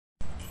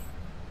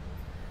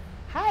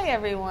Hi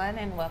everyone,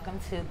 and welcome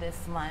to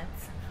this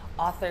month's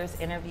authors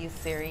interview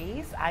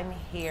series. I'm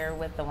here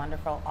with the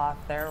wonderful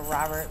author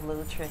Robert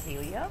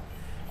Liu-Trujillo,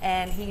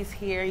 and he's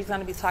here. He's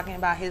going to be talking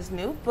about his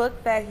new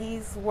book that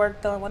he's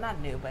worked on. Well, not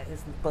new, but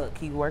his book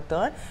he worked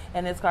on,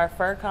 and it's called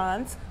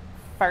Furcon's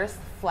First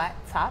Flat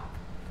Top.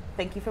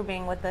 Thank you for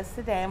being with us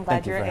today. I'm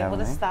glad you're able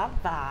to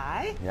stop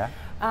by. Yeah.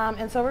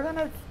 And so we're going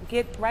to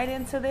get right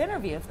into the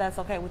interview, if that's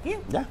okay with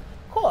you. Yeah.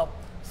 Cool.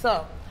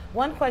 So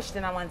one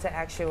question I wanted to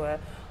ask you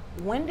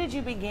when did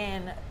you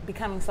begin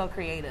becoming so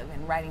creative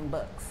and writing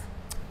books?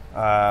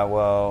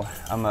 Well,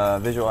 I'm a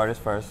visual artist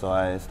first, so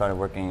I started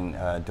working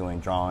doing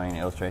drawing,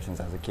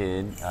 illustrations as a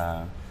kid.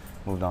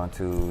 Moved on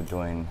to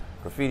doing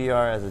graffiti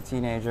art as a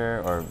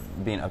teenager, or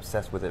being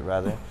obsessed with it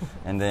rather.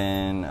 And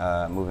then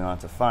moving on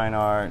to fine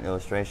art,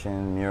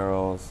 illustration,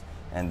 murals.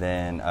 And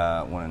then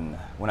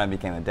when I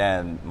became a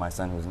dad, my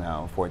son, who's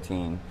now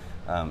 14,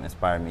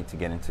 inspired me to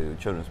get into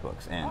children's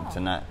books and to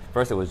not,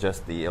 first it was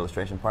just the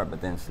illustration part,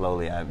 but then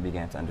slowly I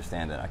began to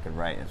understand that I could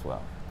write as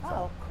well.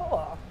 Oh,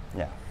 cool.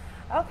 Yeah.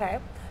 Okay.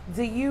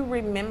 Do you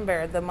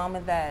remember the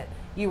moment that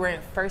you were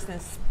first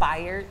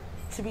inspired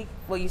to be,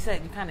 well, you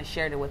said you kind of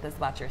shared it with us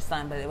about your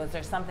son, but was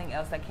there something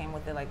else that came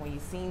with it, like when you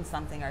seen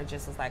something or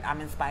just was like,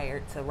 I'm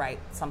inspired to write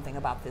something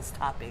about this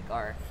topic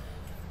or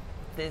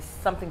this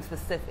something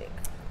specific?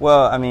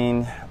 Well, I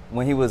mean,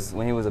 when he was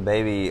a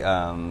baby,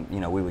 you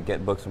know, we would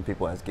get books from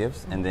people as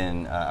gifts, and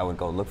then I would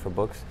go look for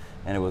books,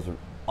 and it was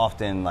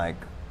often like,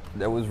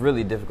 it was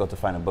really difficult to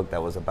find a book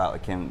that was about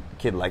a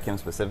kid like him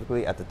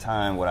specifically. At the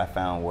time, what I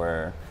found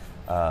were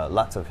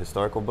lots of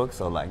historical books,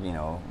 so like, you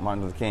know,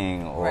 Martin Luther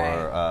King or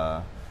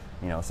right.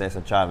 You know, Cesar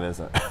Chavez,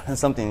 or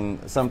something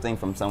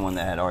from someone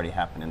that had already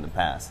happened in the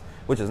past,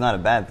 which is not a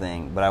bad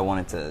thing, but I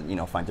wanted to, you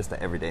know, find just an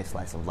everyday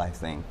slice of life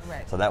thing.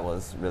 Right. So that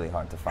was really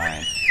hard to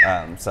find.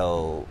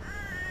 So,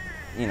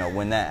 you know,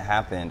 when that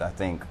happened, I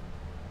think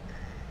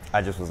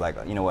I just was like,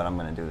 you know what, I'm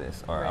going to do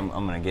this, or right. I'm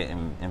going to get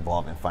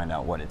involved and find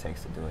out what it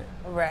takes to do it.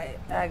 Right,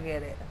 I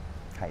get it.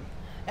 Hi.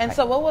 And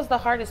so what was the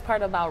hardest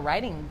part about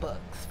writing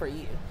books for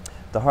you?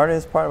 The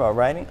hardest part about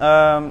writing?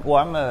 Well,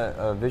 I'm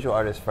a visual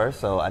artist first,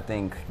 so I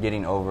think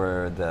getting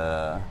over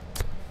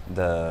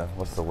the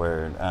what's the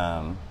word?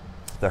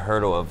 The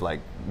hurdle of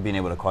like being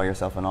able to call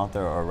yourself an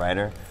author or a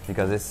writer,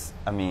 because it's,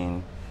 I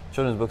mean,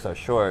 children's books are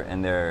short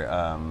and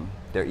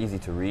they're easy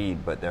to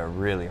read, but they're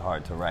really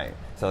hard to write.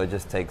 So it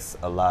just takes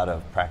a lot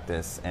of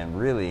practice and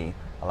really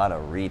a lot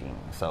of reading.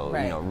 So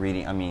right. you know,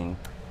 reading, I mean,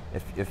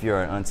 if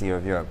you're an auntie or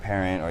if you're a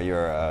parent or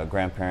you're a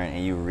grandparent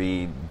and you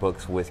read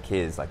books with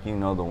kids, like, you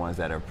know, the ones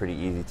that are pretty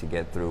easy to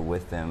get through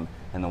with them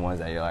and the ones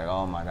that you're like,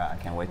 oh my God,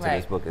 I can't wait till right.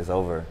 this book is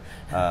over.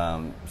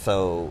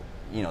 So,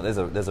 you know,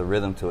 there's a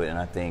rhythm to it, and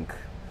I think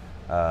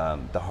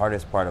the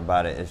hardest part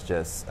about it is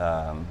just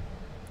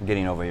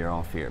getting over your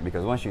own fear,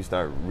 because once you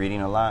start reading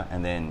a lot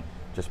and then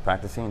just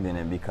practicing, then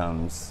it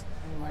becomes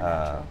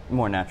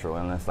more natural,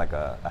 and it's like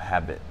a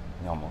habit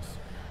almost.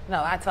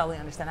 No, I totally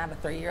understand. I have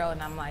a 3-year-old,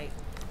 and I'm like,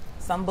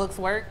 some books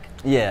work,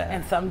 yeah,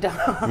 and some don't.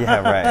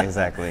 Yeah, right,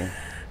 exactly.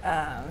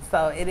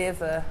 So it is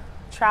a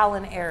trial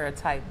and error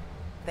type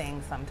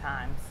thing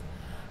sometimes.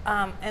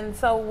 And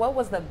so what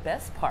was the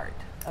best part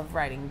of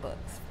writing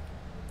books?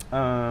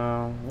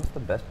 What's the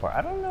best part?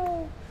 I don't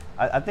know.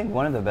 I think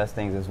one of the best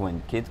things is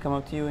when kids come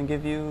up to you and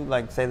give you,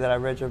 like, say that I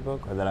read your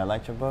book or that I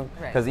liked your book.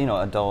 Because, you know,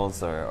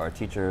 adults or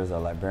teachers or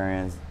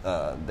librarians,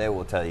 they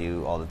will tell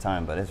you all the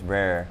time, but it's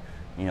rare,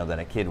 you know, that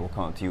a kid will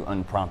come up to you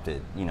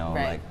unprompted, you know,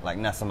 right. like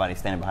not somebody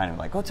standing behind him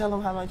like, go tell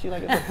them how much you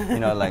like it. You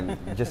know,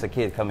 like just a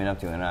kid coming up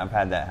to you. And I've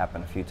had that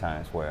happen a few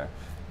times where,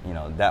 you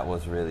know, that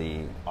was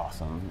really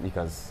awesome,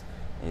 because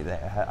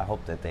I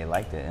hope that they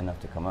liked it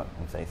enough to come up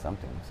and say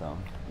something. So,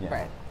 yeah.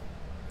 Right.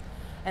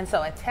 And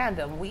so at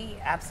Tandem, we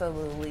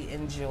absolutely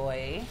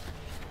enjoy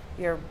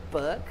your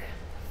book,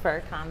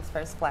 Furcon's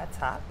First Flat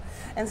Top.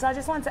 And so I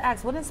just wanted to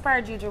ask, what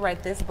inspired you to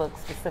write this book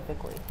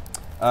specifically?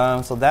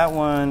 So that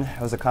one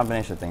was a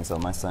combination of things. So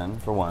my son,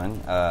 for one,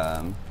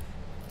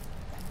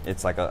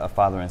 it's like a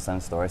father and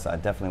son story, so I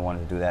definitely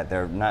wanted to do that.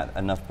 There are not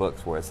enough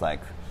books where it's like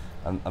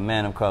a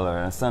man of color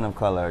and a son of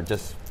color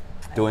just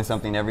doing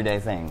something everyday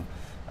thing.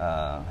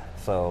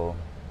 So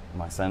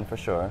my son for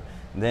sure.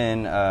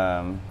 Then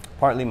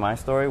partly my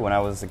story. When I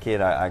was a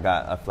kid, I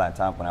got a flat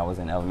top when I was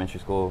in elementary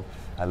school.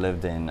 I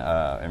lived in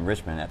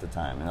Richmond at the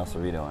time, in El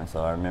Cerrito, and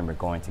so I remember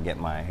going to get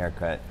my hair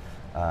cut.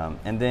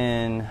 And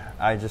then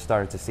I just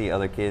started to see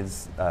other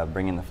kids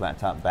bringing the flat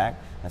top back,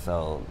 and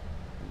so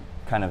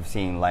kind of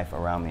seeing life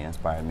around me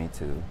inspired me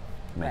to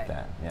make right.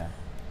 that. Yeah,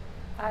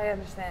 I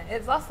understand.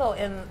 It's also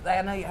in,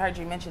 I know you heard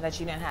you mention that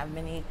you didn't have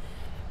many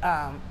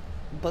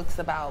books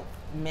about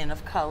men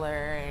of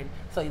color, and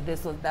so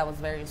that was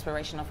very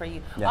inspirational for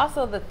you. Yeah.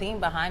 Also, the theme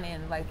behind it,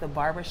 and like the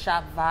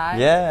barbershop vibe.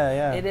 Yeah,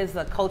 yeah. It is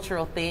a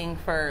cultural thing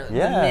for the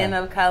Yeah. men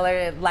of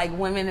color, like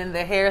women in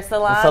the hair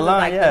salons.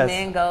 Like yes. the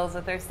men goes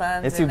with their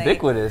sons. It's and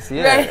ubiquitous.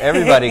 Yeah, Right.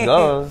 everybody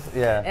goes.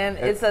 Yeah, and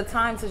it's a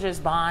time to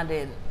just bond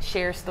and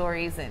share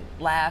stories and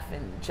laugh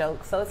and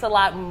joke. So it's a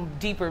lot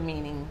deeper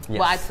meaning. Yes.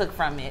 What I took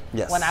from it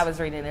Yes. when I was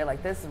reading it,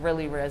 like this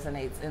really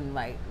resonates in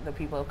like the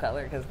people of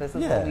color because this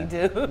is what we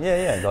do.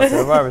 Yeah, go to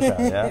the barbershop.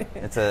 Yeah,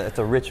 it's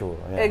a ritual.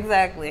 Yeah.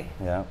 Exactly.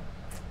 Yeah.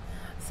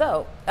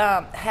 So,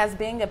 has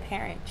being a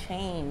parent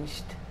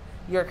changed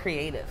your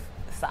creative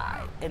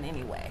side in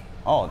any way?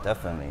 Oh,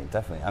 definitely.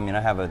 I mean,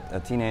 I have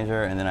a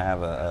teenager, and then I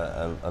have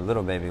a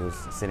little baby who's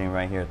sitting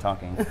right here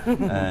talking.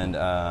 And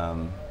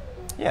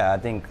yeah, I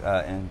think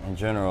in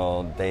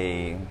general,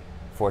 they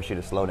force you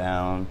to slow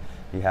down.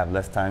 You have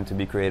less time to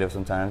be creative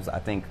sometimes. I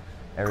think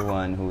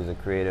everyone who is a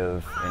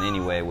creative in any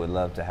way would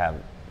love to have,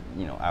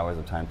 hours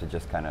of time to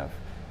just kind of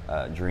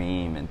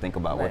dream and think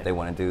about what they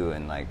want to do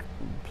and like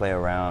play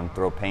around,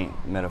 throw paint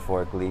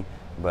metaphorically.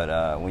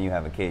 But when you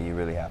have a kid, you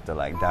really have to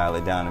like dial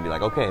it down and be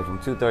like, okay, from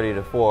 2:30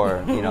 to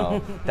 4,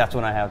 that's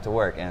when I have to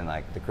work, and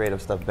like the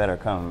creative stuff better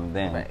come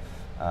then.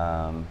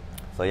 Right.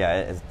 So yeah,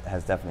 it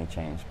has definitely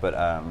changed. But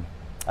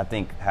I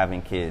think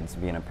having kids,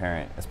 being a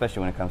parent,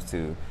 especially when it comes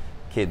to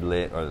kid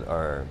lit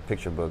or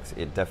picture books,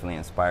 it definitely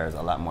inspires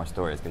a lot more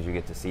stories because you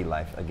get to see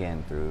life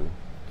again through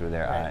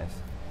their eyes.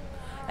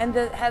 And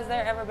has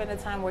there ever been a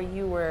time where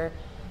you were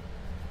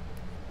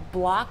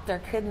blocked or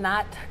could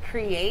not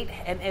create?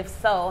 And if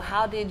so,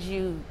 how did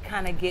you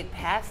kind of get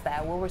past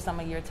that? What were some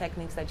of your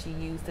techniques that you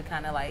used to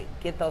kind of like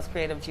get those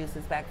creative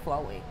juices back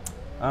flowing?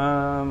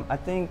 I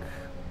think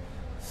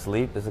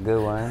sleep is a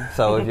good one.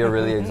 So if you're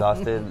really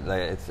exhausted,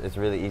 like it's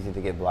really easy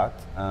to get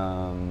blocked.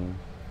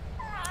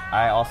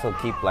 I also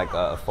keep like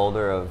a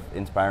folder of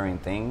inspiring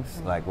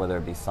things, like whether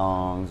it be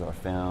songs or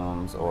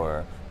films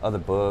or other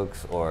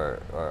books or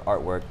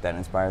artwork that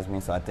inspires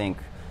me. So I think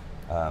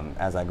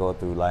as I go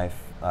through life,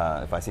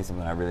 if I see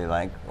something I really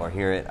like or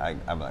hear it,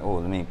 I'm like, oh,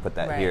 let me put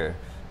that here.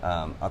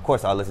 Of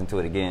course, I'll listen to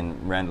it again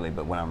randomly,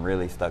 but when I'm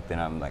really stuck, then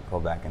I'm like,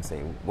 go back and say,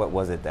 what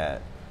was it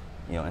that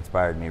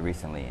inspired me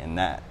recently? And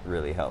that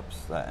really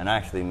helps. And I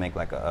actually make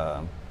like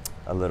a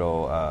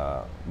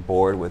little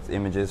board with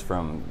images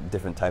from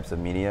different types of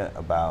media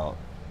about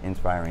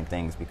inspiring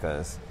things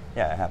because,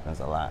 yeah, it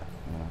happens a lot.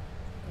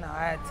 No,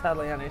 I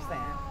totally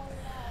understand.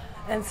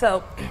 And so,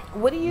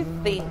 what do you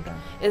think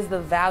is the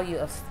value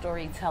of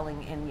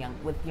storytelling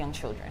with young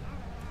children?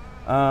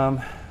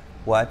 Well,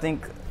 I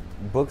think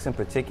books in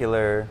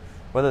particular,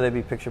 whether they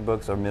be picture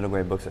books or middle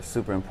grade books, are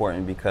super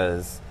important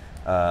because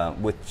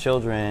with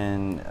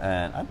children,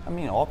 and I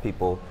mean all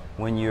people,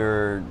 when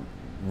you're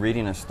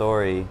reading a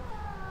story,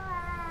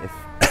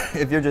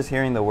 if you're just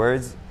hearing the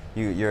words,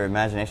 your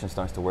imagination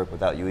starts to work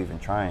without you even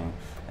trying.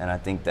 And I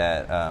think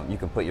that you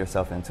can put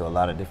yourself into a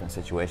lot of different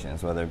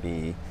situations, whether it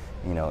be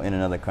in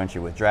another country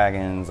with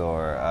dragons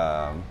or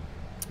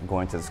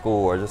going to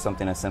school or just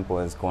something as simple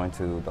as going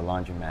to the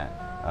laundromat.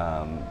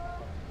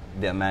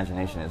 The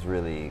imagination is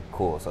really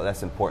cool. So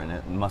that's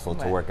important muscle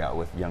to work out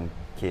with young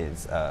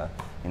kids,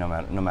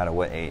 no matter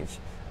what age.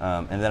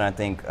 And then I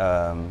think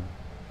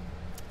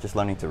just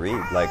learning to read,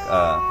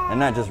 and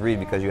not just read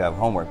because you have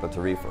homework, but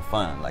to read for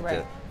fun,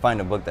 to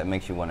find a book that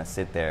makes you want to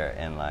sit there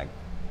and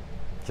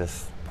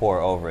just pour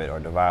over it or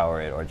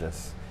devour it or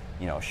just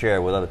share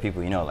it with other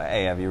people. Like,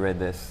 hey, have you read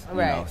this?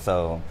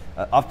 So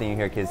often you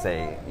hear kids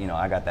say,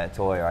 I got that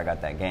toy or I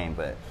got that game,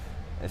 but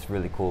it's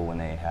really cool when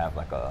they have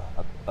like a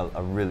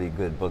really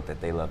good book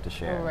that they love to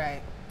share.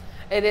 Right.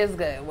 It is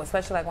good,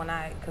 especially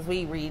like because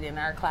we read in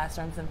our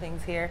classrooms and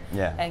things here,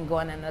 and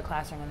going into the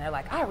classroom and they're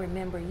like, I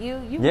remember you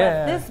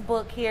read this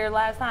book here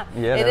last time.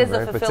 Yeah, it is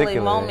a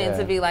fulfilling moment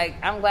to be like,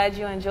 I'm glad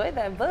you enjoyed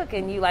that book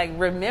and you like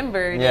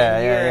remembered.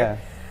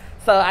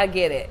 So I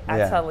get it. I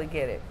totally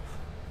get it.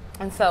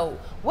 And so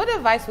what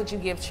advice would you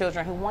give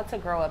children who want to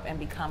grow up and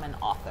become an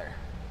author?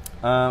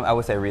 I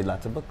would say read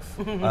lots of books.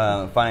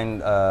 Find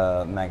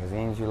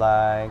magazines you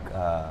like,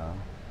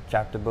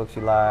 chapter books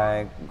you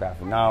like,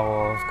 graphic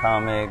novels,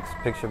 comics,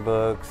 picture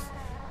books,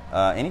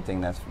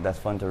 anything that's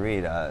fun to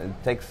read.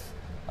 It takes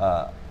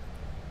a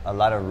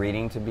lot of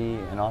reading to be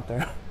an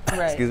author.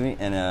 Excuse me.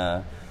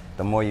 And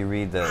the more you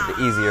read, the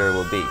easier it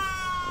will be.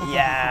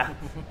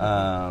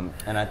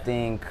 And I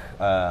think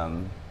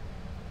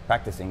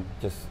practicing,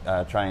 just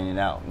trying it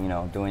out,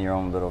 doing your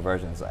own little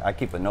versions. I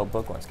keep a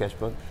notebook or a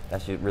sketchbook.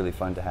 That's really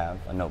fun to have,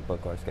 a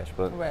notebook or a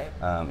sketchbook.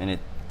 And it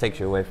takes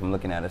you away from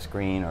looking at a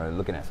screen or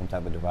looking at some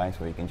type of device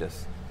where you can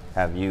just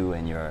have you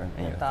and your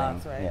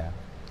thoughts, thing.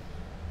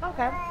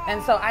 Okay.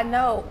 And so I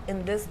know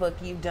in this book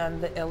you've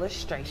done the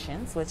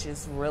illustrations, which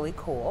is really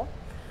cool.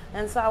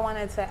 And so I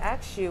wanted to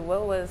ask you,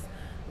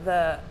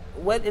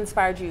 what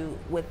inspired you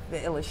with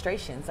the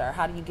illustrations, or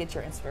how do you get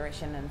your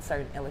inspiration in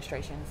certain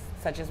illustrations,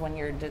 such as when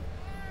you're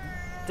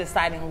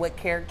deciding what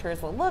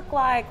characters will look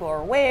like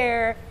or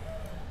where?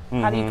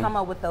 How do you come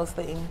up with those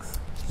things?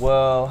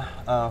 Well,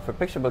 for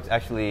picture books,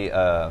 actually,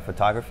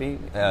 photography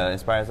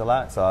inspires a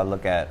lot. So I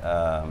look at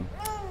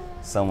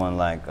someone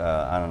like,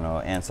 I don't know,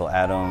 Ansel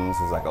Adams,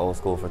 who's like an old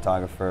school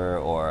photographer,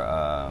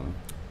 or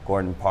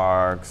Gordon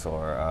Parks,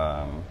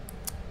 or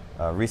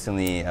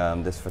recently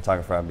this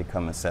photographer I've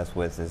become obsessed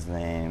with, his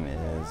name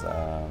is,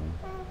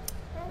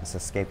 it's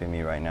escaping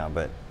me right now,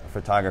 but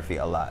photography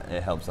a lot.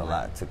 It helps a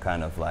lot to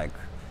kind of like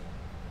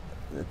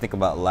think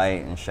about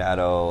light and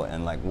shadow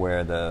and like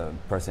where the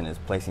person is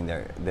placing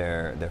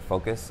their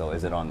focus. So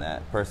is it on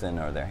that person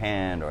or their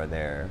hand or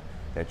their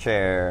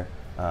chair?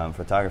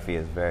 Photography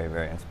is very,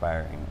 very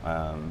inspiring.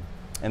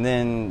 And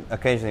then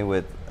occasionally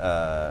with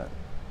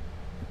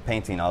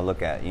painting, I'll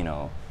look at, you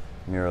know,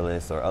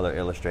 muralists or other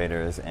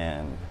illustrators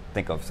and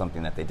think of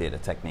something that they did, a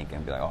technique,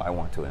 and be like, oh, I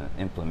want to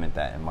implement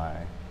that in my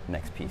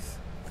next piece.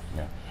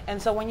 Yeah. And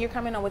so when you're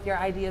coming up with your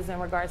ideas in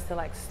regards to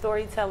like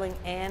storytelling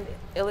and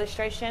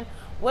illustration,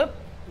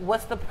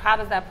 how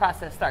does that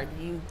process start?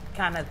 Do you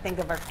kind of think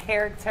of a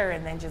character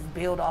and then just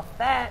build off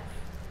that?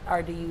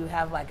 Or do you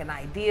have like an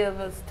idea of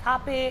a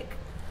topic?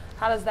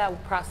 How does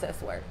that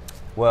process work?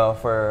 Well,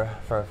 for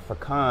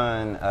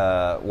Khan,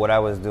 what I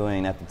was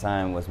doing at the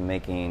time was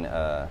making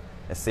a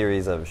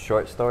series of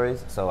short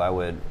stories. So I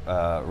would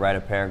write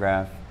a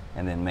paragraph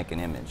and then make an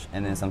image.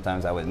 And then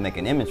sometimes I would make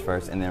an image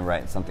first and then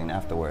write something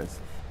afterwards.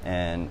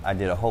 And I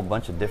did a whole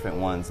bunch of different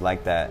ones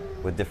like that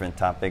with different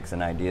topics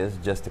and ideas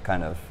just to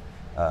kind of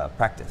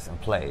practice and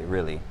play,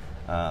 really.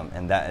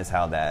 And that is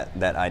how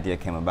that idea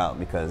came about,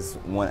 because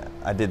when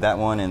I did that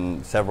one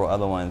and several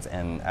other ones,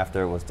 and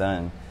after it was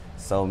done,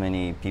 so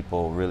many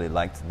people really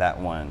liked that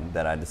one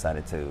that I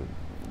decided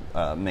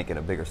to make it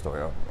a bigger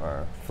story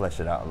or flesh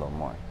it out a little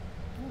more.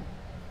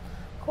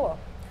 Cool.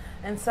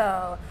 And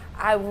so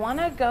I want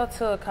to go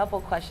to a couple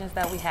questions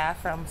that we have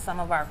from some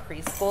of our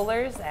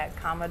preschoolers at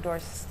Commodore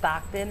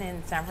Stockton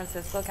in San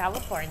Francisco,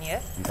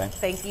 California. Okay.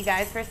 Thank you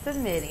guys for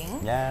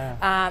submitting.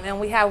 Yeah.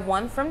 And we have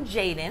one from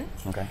Jaden.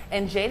 Okay.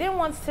 And Jaden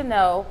wants to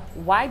know,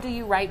 why do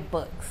you write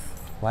books?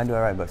 Why do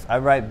I write books? I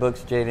write books,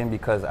 Jaden,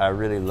 because I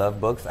really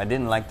love books. I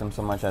didn't like them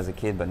so much as a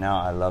kid, but now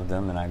I love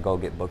them, and I go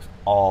get books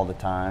all the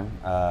time.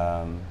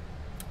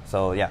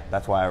 So yeah,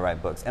 that's why I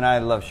write books. And I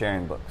love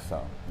sharing books,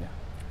 so yeah.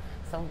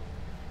 So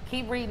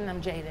keep reading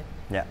them, Jaden.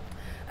 Yeah.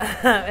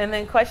 And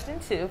then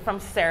question 2 from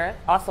Sarah,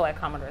 also at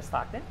Commodore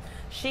Stockton.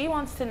 She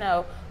wants to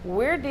know,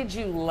 where did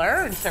you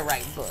learn to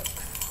write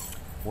books?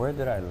 Where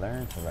did I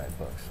learn to write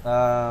books?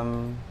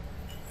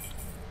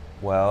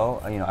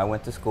 Well, you know, I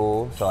went to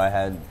school, so I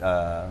had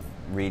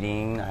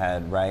reading, I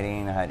had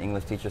writing, I had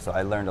English teachers, so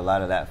I learned a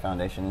lot of that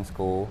foundation in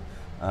school.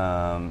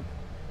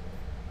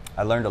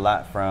 I learned a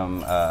lot from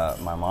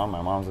my mom.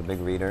 My mom's a big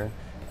reader.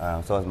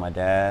 So is my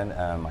dad.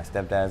 My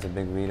stepdad's a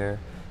big reader.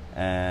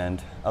 And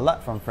a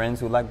lot from friends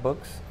who like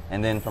books,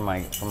 and then from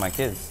my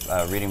kids,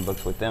 reading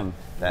books with them.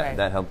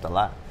 That helped a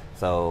lot.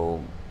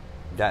 So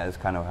that is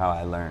kind of how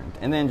I learned.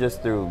 And then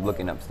just through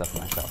looking up stuff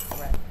myself.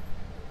 Right.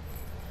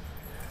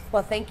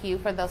 Well, thank you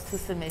for those 2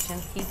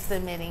 submissions. Keep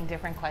submitting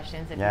different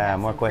questions if you have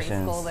more some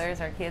questions. Preschoolers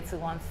or kids who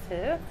wants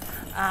to.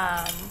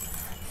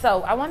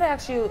 So I want to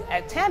ask you,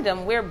 at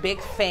Tandem, we're big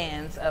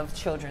fans of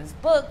children's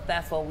books.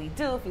 That's what we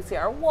do. If you see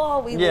our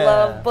wall, we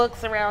love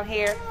books around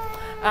here.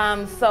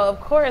 So of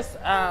course,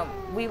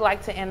 we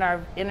like to end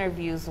our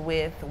interviews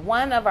with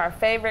one of our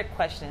favorite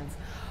questions.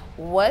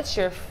 What's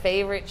your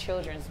favorite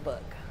children's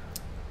book?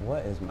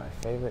 What is my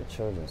favorite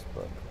children's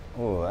book?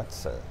 Ooh,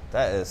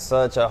 that is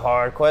such a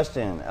hard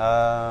question.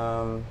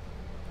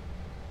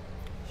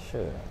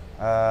 Sure.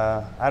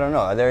 I don't know.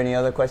 Are there any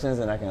other questions,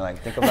 and I can like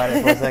think about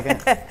it for a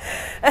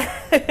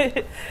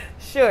second?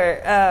 Sure.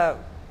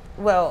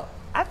 Well,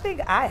 I think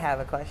I have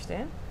a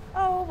question.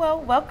 Oh, well,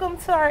 welcome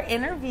to our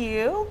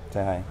interview.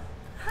 Say hi.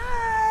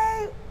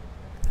 Hi.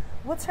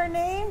 What's her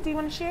name? Do you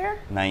want to share?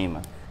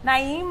 Naima.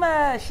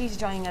 Naima. She's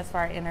joining us for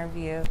our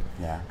interview.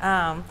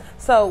 Yeah.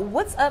 So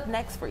what's up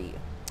next for you?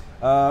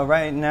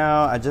 Right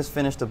now, I just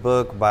finished a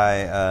book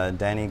by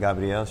Danny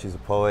Gabriel. She's a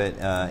poet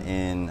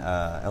in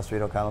El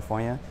Cerrito,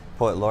 California.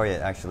 Poet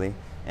laureate, actually.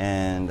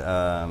 And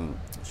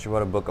she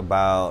wrote a book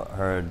about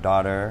her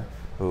daughter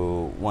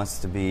who wants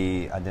to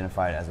be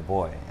identified as a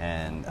boy.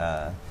 And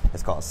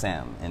it's called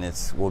Sam. And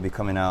will be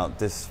coming out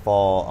this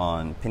fall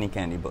on Penny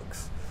Candy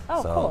Books.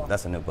 Oh, so cool.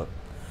 That's a new book.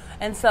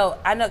 And so,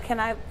 I know, can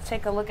I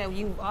take a look at,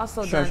 you've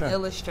also done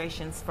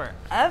illustrations for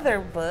other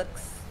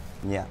books.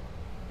 Yeah.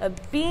 A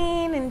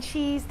bean and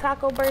cheese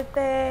taco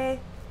birthday,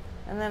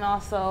 and then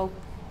also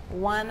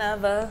one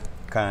of a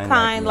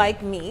kind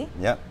like me.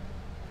 Yep.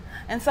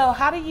 And so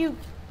you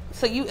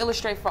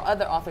illustrate for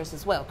other authors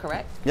as well,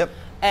 correct? Yep.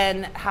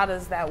 And how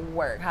does that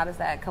work? How does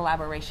that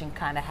collaboration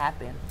kind of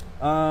happen?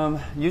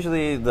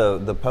 Usually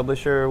the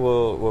publisher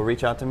will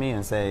reach out to me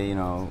and say, you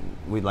know,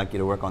 we'd like you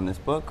to work on this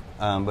book.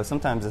 But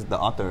sometimes it's the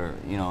author,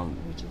 you know,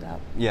 reaches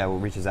out. Yeah,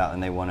 reaches out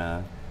and they want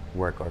to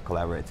work or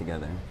collaborate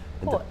together.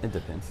 Cool. It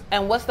depends.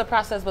 And what's the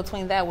process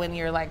between that when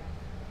you're like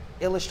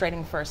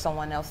illustrating for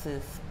someone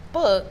else's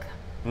book?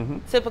 Mm-hmm.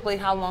 Typically,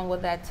 how long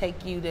would that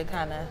take you to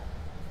kind of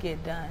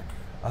get done?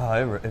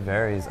 It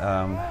varies.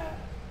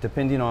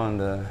 Depending on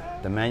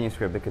the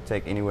manuscript, it could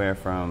take anywhere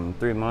from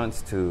 3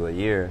 months to a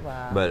year.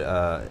 Wow.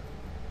 But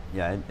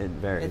Yeah, it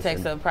varies. It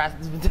takes a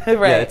process.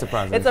 Right. Yeah, it's a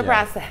process. It's a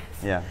process.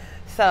 Yeah.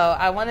 So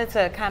I wanted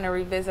to kind of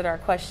revisit our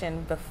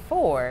question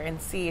before and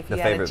see if you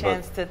had a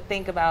chance to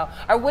think about,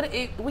 or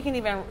we can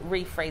even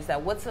rephrase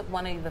that. What's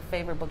one of the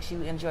favorite books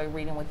you enjoy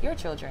reading with your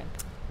children?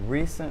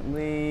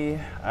 Recently,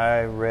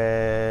 I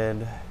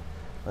read,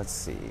 let's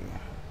see,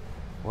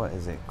 what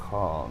is it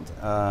called?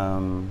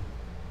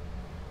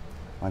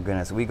 My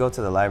goodness, we go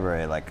to the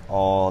library like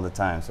all the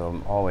time, so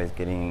I'm always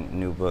getting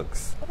new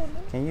books.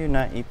 Can you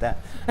not eat that?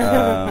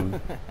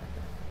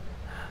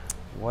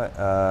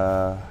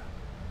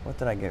 What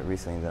did I get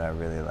recently that I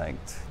really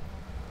liked?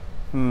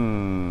 I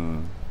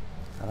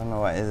don't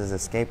know why it is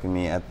escaping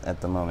me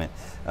at the moment.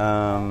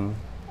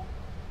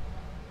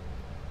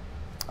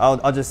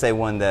 I'll just say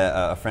one that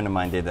a friend of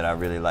mine did that I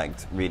really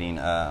liked reading.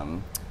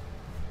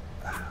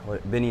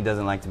 Benny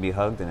Doesn't Like to Be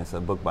Hugged, and it's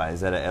a book by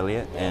Zetta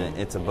Elliott, and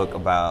it's a book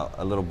about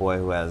a little boy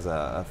who has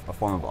a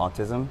form of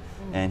autism,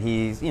 and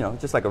he's,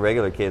 just like a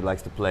regular kid,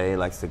 likes to play,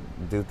 likes to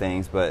do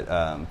things,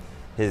 but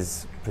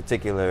his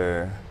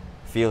particular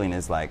feeling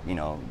is like,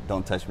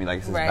 don't touch me, like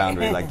it's his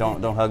boundary, like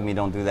don't hug me,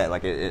 don't do that,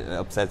 like it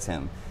upsets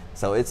him.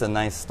 So it's a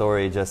nice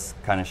story,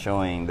 just kind of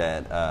showing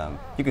that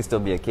you can still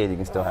be a kid, you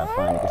can still have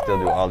fun, you can still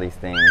do all these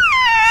things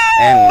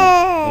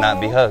and not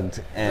be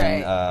hugged.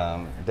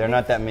 And there are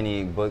not that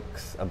many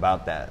books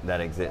about that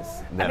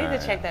exist. I need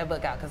to check that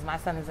book out because my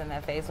son is in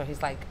that phase where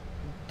he's like,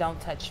 don't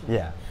touch me.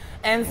 Yeah.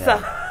 And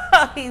so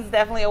he's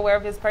definitely aware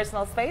of his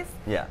personal space.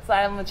 Yeah. So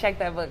I'm going to check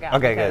that book out.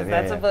 Okay, because good.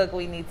 that's a book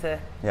we need to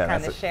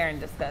kind of share and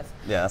discuss.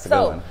 Yeah, that's a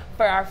good one. So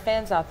for our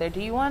fans out there,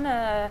 do you want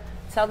to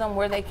tell them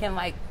where they can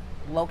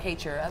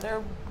locate your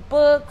other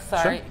books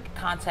or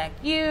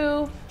contact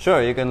you?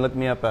 Sure, you can look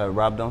me up at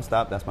Rob Don't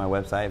Stop. That's my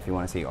website if you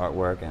want to see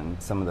artwork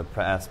and some of the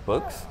past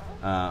books.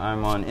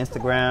 I'm on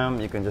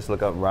Instagram. You can just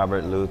look up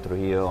Robert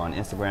Liu-Trujillo on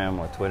Instagram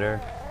or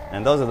Twitter.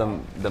 And those are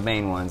the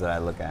main ones that I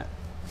look at.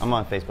 I'm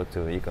on Facebook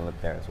too. You can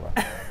look there as well.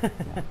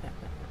 Yeah.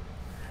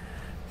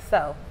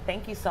 So,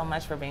 thank you so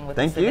much for being with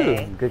us today.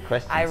 Thank you. Good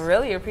questions. I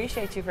really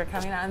appreciate you for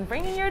coming out and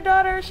bringing your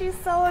daughter. She's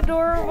so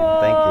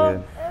adorable. Thank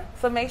you.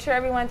 So make sure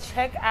everyone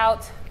check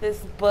out this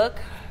book,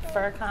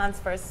 Furcon's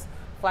First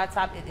Flat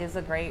Top. It is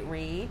a great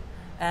read,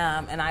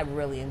 and I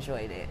really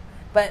enjoyed it.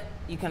 But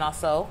you can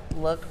also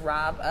look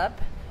Rob up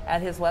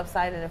at his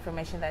website and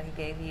information that he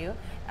gave you.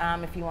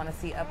 If you want to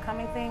see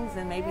upcoming things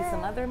and maybe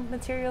some other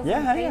materials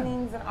and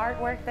paintings and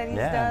artwork that he's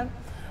done.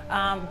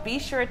 Be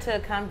sure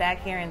to come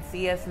back here and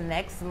see us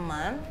next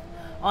month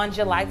on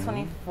July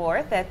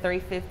 24th at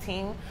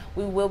 3:15.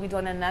 We will be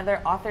doing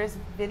another author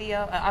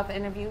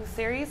interview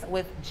series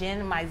with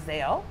Jen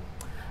Mizell.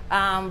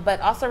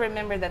 But also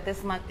remember that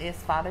this month is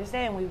Father's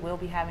Day, and we will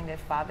be having a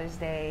Father's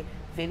Day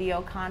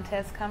video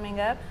contest coming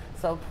up.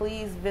 So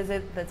please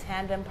visit the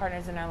Tandem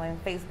Partners in Ireland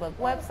Facebook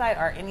website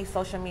or any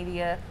social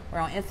media. We're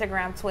on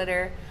Instagram,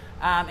 Twitter,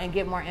 and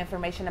get more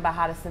information about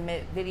how to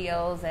submit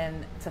videos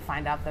and to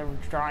find out the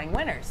drawing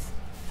winners.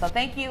 So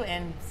thank you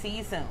and see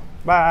you soon.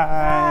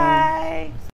 Bye. Bye.